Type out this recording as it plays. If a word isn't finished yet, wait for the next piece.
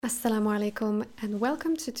Assalamu alaikum and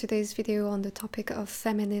welcome to today's video on the topic of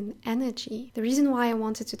feminine energy. The reason why I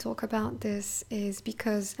wanted to talk about this is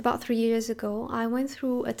because about 3 years ago I went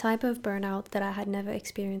through a type of burnout that I had never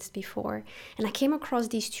experienced before, and I came across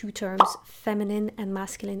these two terms, feminine and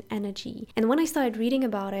masculine energy. And when I started reading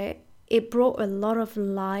about it brought a lot of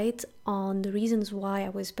light on the reasons why I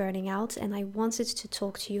was burning out, and I wanted to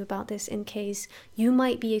talk to you about this in case you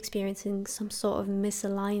might be experiencing some sort of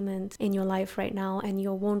misalignment in your life right now and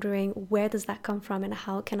you're wondering where does that come from and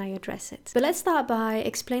how can I address it. But let's start by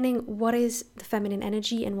explaining what is the feminine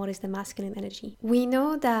energy and what is the masculine energy. We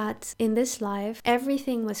know that in this life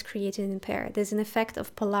everything was created in pair. There's an effect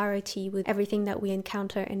of polarity with everything that we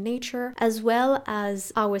encounter in nature as well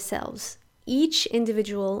as ourselves. Each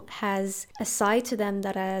individual has a side to them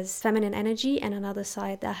that has feminine energy and another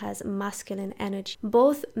side that has masculine energy.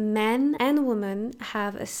 Both men and women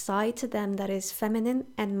have a side to them that is feminine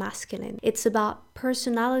and masculine. It's about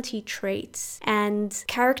personality traits and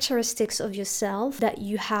characteristics of yourself that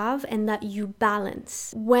you have and that you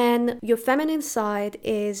balance. When your feminine side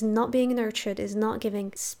is not being nurtured, is not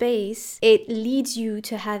giving space, it leads you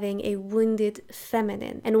to having a wounded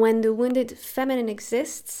feminine. And when the wounded feminine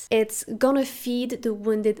exists, it's gonna feed the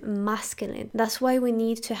wounded masculine. That's why we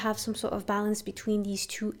need to have some sort of balance between these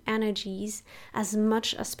two energies as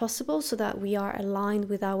much as possible so that we are aligned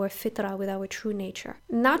with our fitra, with our true nature.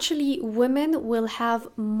 Naturally, women will have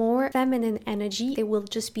more feminine energy. They will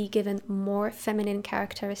just be given more feminine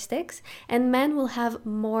characteristics, and men will have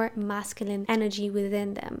more masculine energy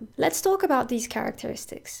within them. Let's talk about these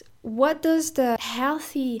characteristics. What does the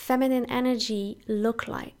healthy feminine energy look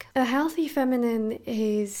like? A healthy feminine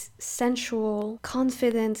is sensual,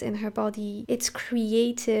 confident in her body, it's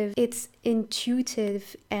creative, it's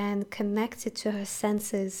intuitive and connected to her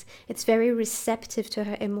senses. It's very receptive to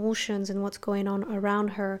her emotions and what's going on around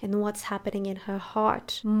her and what's happening in her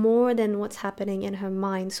heart more than what's happening in her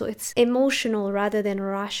mind. So it's emotional rather than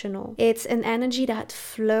rational. It's an energy that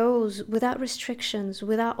flows without restrictions,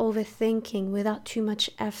 without overthinking, without too much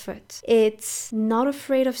effort. It's not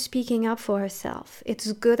afraid of speaking up for herself.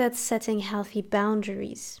 It's good at setting healthy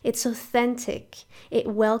boundaries. It's authentic. It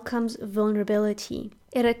welcomes vulnerability.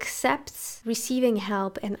 It accepts receiving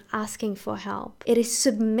help and asking for help. It is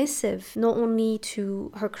submissive not only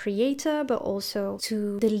to her creator but also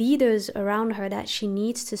to the leaders around her that she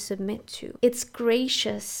needs to submit to. It's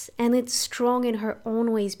gracious and it's strong in her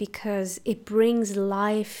own ways because it brings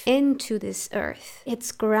life into this earth.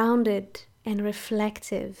 It's grounded and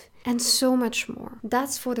reflective, and so much more.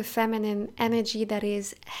 That's for the feminine energy that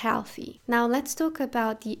is healthy. Now let's talk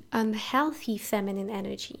about the unhealthy feminine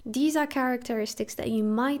energy. These are characteristics that you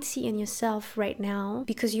might see in yourself right now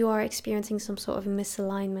because you are experiencing some sort of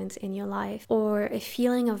misalignment in your life or a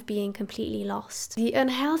feeling of being completely lost. The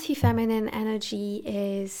unhealthy feminine energy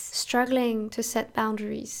is struggling to set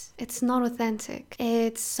boundaries. It's not authentic.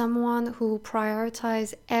 It's someone who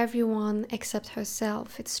prioritizes everyone except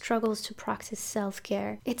herself. It struggles to practice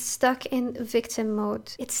self-care. It's stuck in victim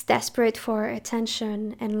mode. It's desperate for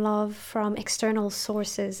attention and love from external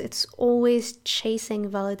sources. It's always chasing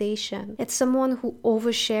validation. It's someone who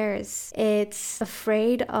overshares. It's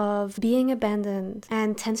afraid of being abandoned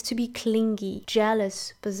and tends to be clingy,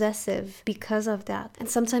 jealous, possessive because of that. And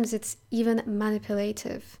sometimes it's even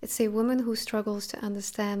manipulative. It's a woman who struggles to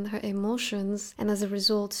understand her emotions and as a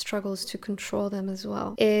result struggles to control them as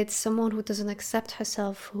well. It's someone who doesn't accept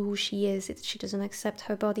herself for who she is. She doesn't accept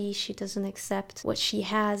her body. She doesn't accept what she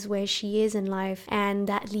has, where she is in life, and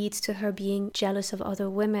that leads to her being jealous of other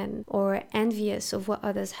women or envious of what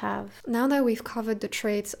others have. Now that we've covered the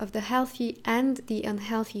traits of the healthy and the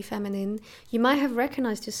unhealthy feminine, you might have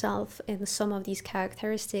recognized yourself in some of these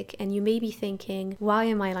characteristics and you may be thinking, why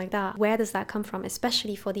am I like that? Where does that come from?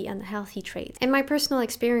 Especially for the unhealthy traits. In my personal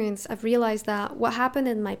experience, I've realized that what happened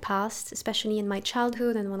in my past, especially in my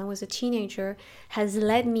childhood and when I was a teenager, has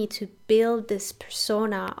led me to build this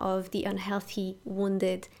persona of the unhealthy,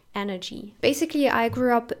 wounded energy. Basically, I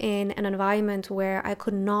grew up in an environment where I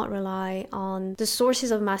could not rely on the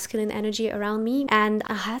sources of masculine energy around me, and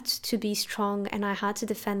I had to be strong and I had to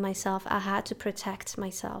defend myself. I had to protect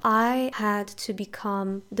myself. I had to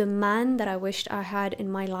become the man that I wished I had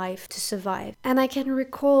in my life to survive. And I can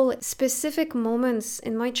recall specific moments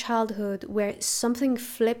in my childhood where something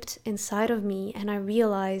flipped inside of me and I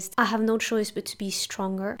realized I have no choice but to be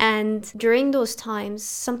stronger. And during those times,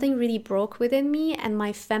 something really broke within me and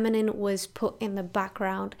my feminine feminine was put in the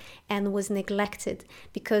background and was neglected,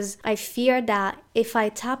 because I feared that if I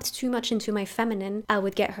tapped too much into my feminine, I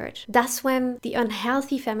would get hurt. That's when the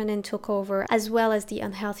unhealthy feminine took over, as well as the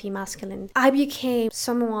unhealthy masculine. I became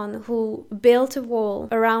someone who built a wall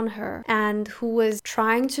around her and who was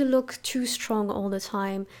trying to look too strong all the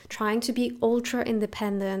time, trying to be ultra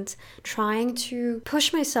independent, trying to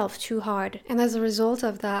push myself too hard. And as a result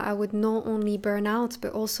of that, I would not only burn out,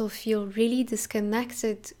 but also feel really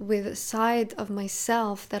disconnected with a side of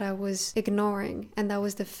myself that I was ignoring, and that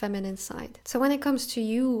was the feminine side. So when it comes to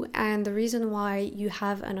you and the reason why you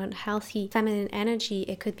have an unhealthy feminine energy,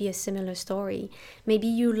 it could be a similar story. Maybe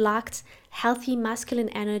you lacked healthy masculine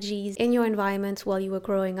energies in your environment while you were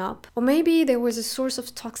growing up. Or maybe there was a source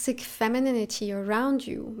of toxic femininity around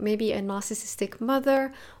you. Maybe a narcissistic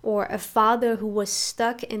mother or a father who was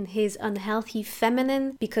stuck in his unhealthy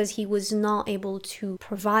feminine because he was not able to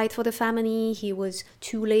provide for the family. He was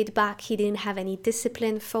too laid back. He didn't have any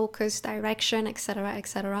discipline, focus, direction, etc.,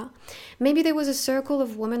 etc. Maybe there was a circle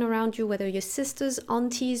of women around you, whether your sisters,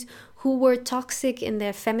 aunties, who were toxic in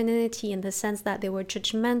their femininity, in the sense that they were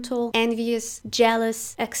judgmental, envious,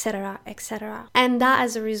 jealous, etc., etc. And that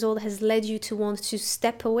as a result has led you to want to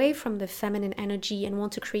step away from the feminine energy and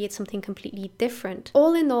want to create something completely different.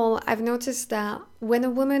 All in all, I've noticed that when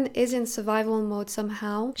a woman is in survival mode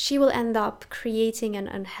somehow, she will end up creating an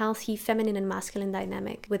unhealthy feminine and masculine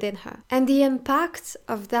dynamic within her. And the impact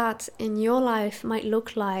of that in your life might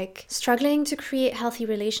look like struggling to create healthy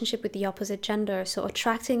relationship with the opposite gender, so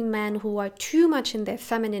attracting men who are too much in their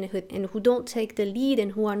femininehood and who don't take the lead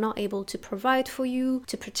and who are not able to provide for you,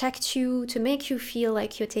 to protect you, to make you feel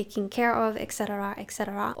like you're taken care of, etc.,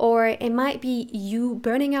 etc. Or it might be you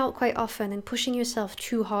burning out quite often and pushing yourself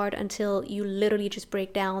too hard until you literally just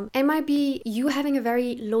break down. It might be you having a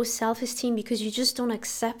very low self-esteem because you just don't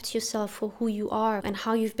accept yourself for who you are and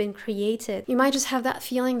how you've been created. You might just have that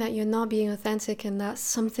feeling that you're not being authentic and that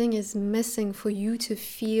something is missing for you to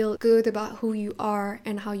feel good about who you are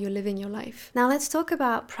and how you're living your life. Now let's talk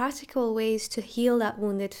about practical ways to heal that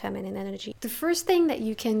wounded feminine energy. The first thing that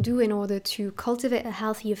you can do in order to cultivate a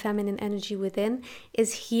healthier feminine energy within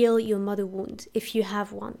is heal your mother wound, if you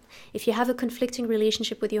have one. If you have a conflicting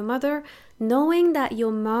relationship with your mother, knowing that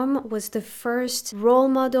your mom was the first role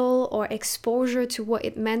model or exposure to what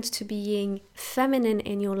it meant to being feminine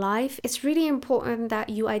in your life, it's really important that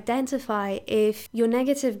you identify if your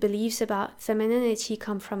negative beliefs about femininity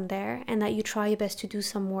come from there and that you try your best to do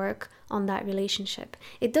some work on that relationship.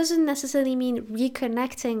 It doesn't necessarily mean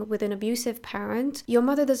reconnecting with an abusive parent. Your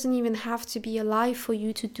mother doesn't even have to be alive for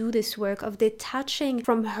you to do this work of detaching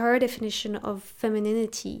from her definition of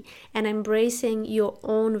femininity and embracing your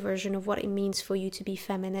own version of what it means for you to be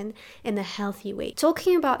feminine in a healthy way.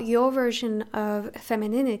 Talking about your version of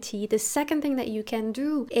femininity, the second thing that you can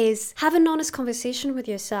do is have an honest conversation with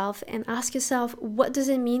yourself and ask yourself, what does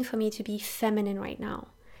it mean for me to be feminine right now?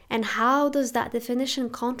 And how does that definition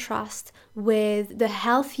contrast with the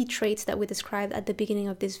healthy traits that we described at the beginning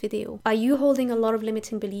of this video? Are you holding a lot of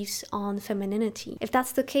limiting beliefs on femininity? If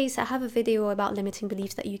that's the case, I have a video about limiting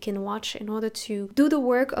beliefs that you can watch in order to do the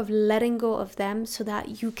work of letting go of them so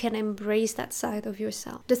that you can embrace that side of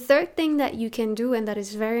yourself. The third thing that you can do, and that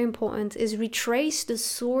is very important, is retrace the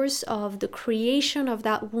source of the creation of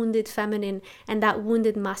that wounded feminine and that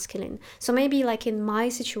wounded masculine. So maybe like in my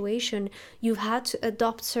situation, you've had to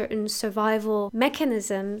adopt certain survival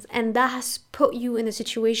mechanisms, and that has put you in a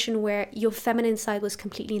situation where your feminine side was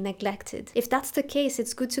completely neglected. If that's the case,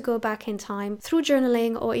 it's good to go back in time through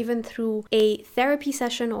journaling or even through a therapy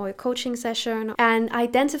session or a coaching session and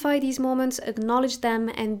identify these moments, acknowledge them,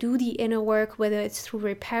 and do the inner work, whether it's through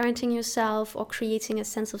reparenting yourself or creating a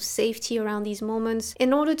sense of safety around these moments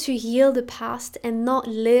in order to heal the past and not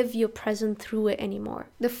live your present through it anymore.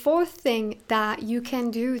 The fourth thing that you can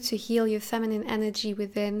do to heal your feminine energy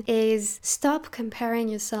within is stop comparing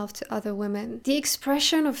yourself to other women. The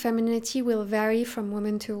expression of femininity will vary from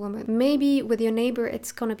woman to woman. Maybe with your neighbor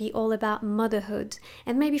it's gonna be all about motherhood,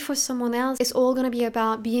 and maybe for someone else it's all gonna be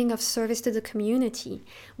about being of service to the community.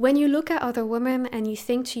 When you look at other women and you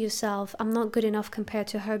think to yourself, I'm not good enough compared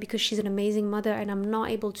to her because she's an amazing mother and I'm not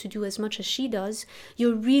able to do as much as she does,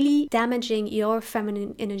 you're really damaging your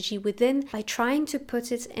feminine energy within by trying to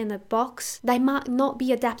put it in a box that might not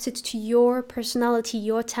be adapted to your personality,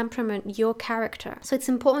 your your temperament, your character. So it's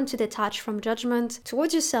important to detach from judgment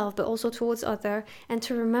towards yourself, but also towards others, and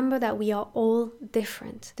to remember that we are all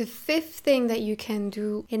different. The fifth thing that you can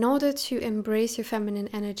do in order to embrace your feminine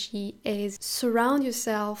energy is surround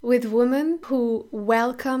yourself with women who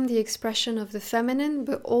welcome the expression of the feminine,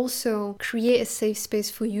 but also create a safe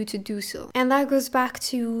space for you to do so. And that goes back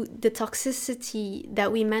to the toxicity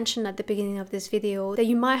that we mentioned at the beginning of this video that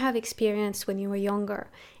you might have experienced when you were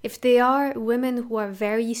younger. If they are women who are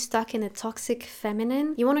very stuck in a toxic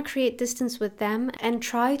feminine, you want to create distance with them and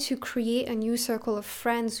try to create a new circle of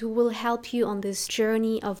friends who will help you on this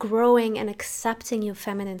journey of growing and accepting your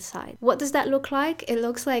feminine side. What does that look like? It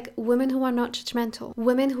looks like women who are not judgmental,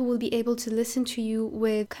 women who will be able to listen to you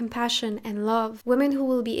with compassion and love, women who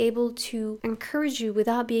will be able to encourage you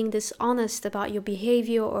without being dishonest about your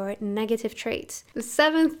behavior or negative traits. The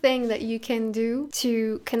seventh thing that you can do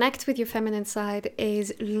to connect with your feminine side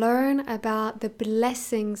is learn about the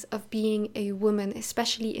blessings of being a woman,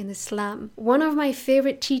 especially in Islam. One of my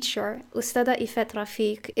favorite teachers, Ustada Ifet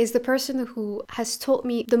Rafiq, is the person who has taught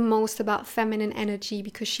me the most about feminine energy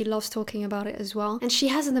because she loves talking about it as well. And she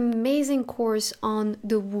has an amazing course on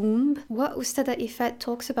the womb. What Ustada Ifet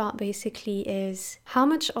talks about basically is how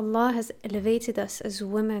much Allah has elevated us as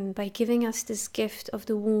women by giving us this gift of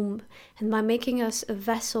the womb and by making us a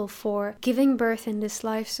vessel for giving birth in this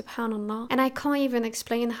life, subhanallah. And I can't even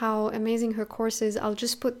explain how amazing her course is. I'll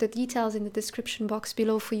just put the details in the description box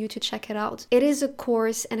below for you to check it out. It is a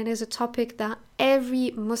course and it is a topic that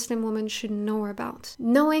every Muslim woman should know about.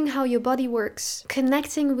 Knowing how your body works,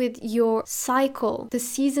 connecting with your cycle, the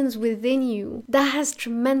seasons within you, that has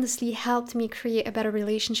tremendously helped me create a better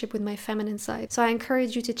relationship with my feminine side. So I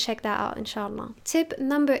encourage you to check that out, inshallah. Tip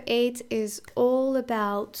number 8 is all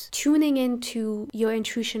about tuning into your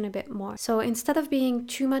intuition a bit more. So instead of being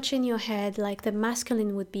too much in your head like the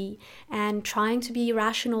masculine would be and trying to be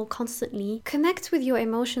rational constantly, connect with your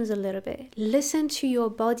emotions a little bit. Listen to your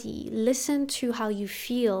body, listen to how you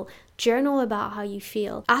feel. Journal about how you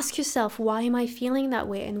feel. Ask yourself, why am I feeling that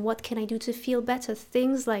way and what can I do to feel better?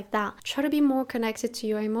 Things like that. Try to be more connected to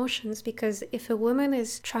your emotions, because if a woman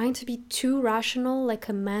is trying to be too rational like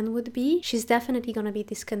a man would be, she's definitely going to be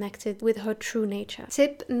disconnected with her true nature.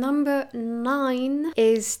 Tip number 9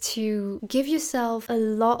 is to give yourself a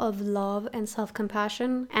lot of love and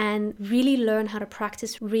self-compassion and really learn how to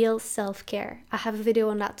practice real self-care. I have a video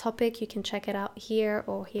on that topic. You can check it out here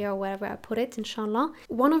or wherever I put it, inshallah.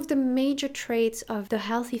 One of the major traits of the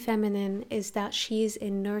healthy feminine is that she is a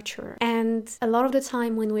nurturer. And a lot of the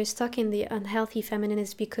time when we're stuck in the unhealthy feminine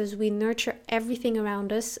is because we nurture everything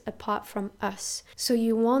around us apart from us. So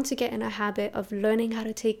you want to get in a habit of learning how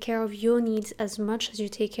to take care of your needs as much as you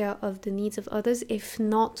take care of the needs of others, if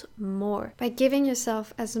not more. By giving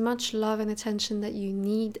yourself as much love and attention that you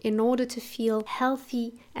need in order to feel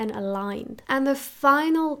healthy and aligned. And the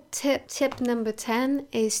final tip number 10,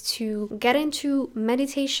 is to get into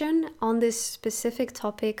meditation on this specific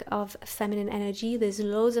topic of feminine energy. There's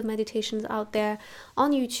loads of meditations out there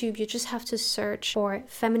on YouTube. You just have to search for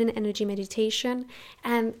feminine energy meditation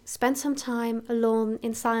and spend some time alone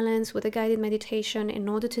in silence with a guided meditation in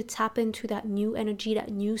order to tap into that new energy,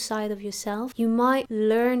 that new side of yourself. You might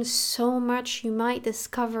learn so much. You might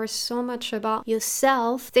discover so much about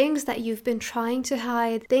yourself, things that you've been trying to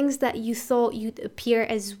hide, things that you thought you'd appear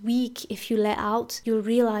as weak if you let out. You'll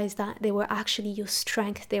realize that they were actually your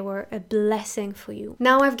strength. They were a blessing for you.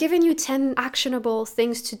 Now I've given you 10 actionable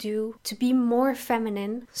things to do to be more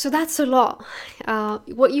feminine. So that's a lot.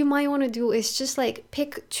 What you might want to do is just like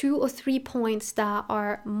pick 2 or 3 points that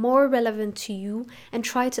are more relevant to you and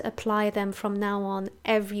try to apply them from now on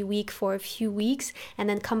every week for a few weeks, and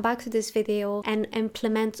then come back to this video and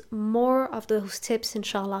implement more of those tips,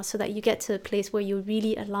 inshallah, so that you get to a place where you're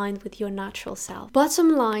really aligned with your natural self.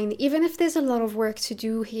 Bottom line, even if there's a lot of work to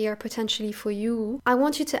do here potentially for you, I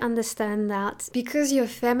want you to understand that because your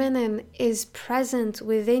feminine is present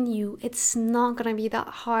within you, it's not gonna be that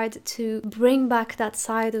hard to bring back that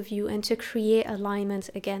side of you and to create alignment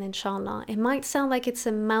again, inshallah. It might sound like it's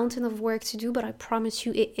a mountain of work to do, but I promise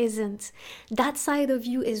you it isn't. That side of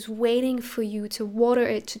you is waiting for you to water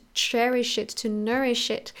it, to cherish it, to nourish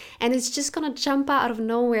it, and it's just gonna jump out of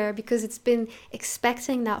nowhere because it's been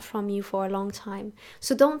expecting that from you for a long time.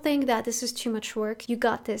 So don't think that this is too much work. You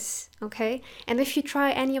got this. okay? And if you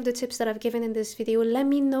try any of the tips that I've given in this video, let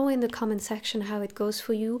me know in the comment section how it goes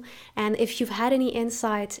for you. And if you've had any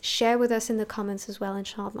insights, share with us in the comments as well,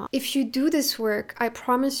 inshallah. If you do this work, I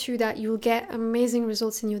promise you that you'll get amazing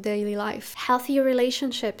results in your daily life. Healthier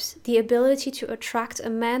relationships, the ability to attract a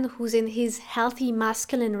man who's in his healthy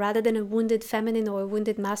masculine rather than a wounded feminine or a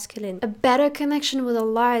wounded masculine. A better connection with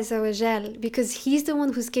Allah Azza wa Jal, because He's the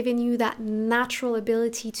one who's given you that natural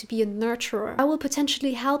ability to be a nurturer. That will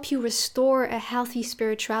potentially help you restore a healthy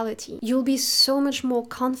spirituality. You'll be so much more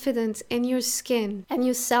confident in your skin, and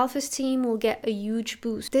your self-esteem will get a huge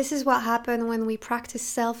boost. This is what happens when we practice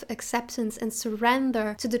self-acceptance and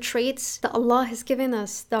surrender to the traits that Allah has given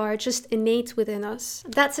us that are just innate within us.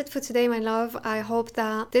 That's it for today, my love. I hope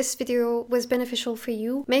that this video was beneficial for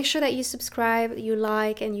you. Make sure that you subscribe, you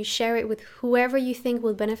like, and you share it with whoever you think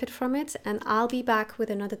will benefit from it, and I'll be back with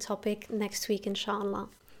another topic next week, inshallah.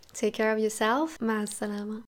 Take care of yourself. Ma salama.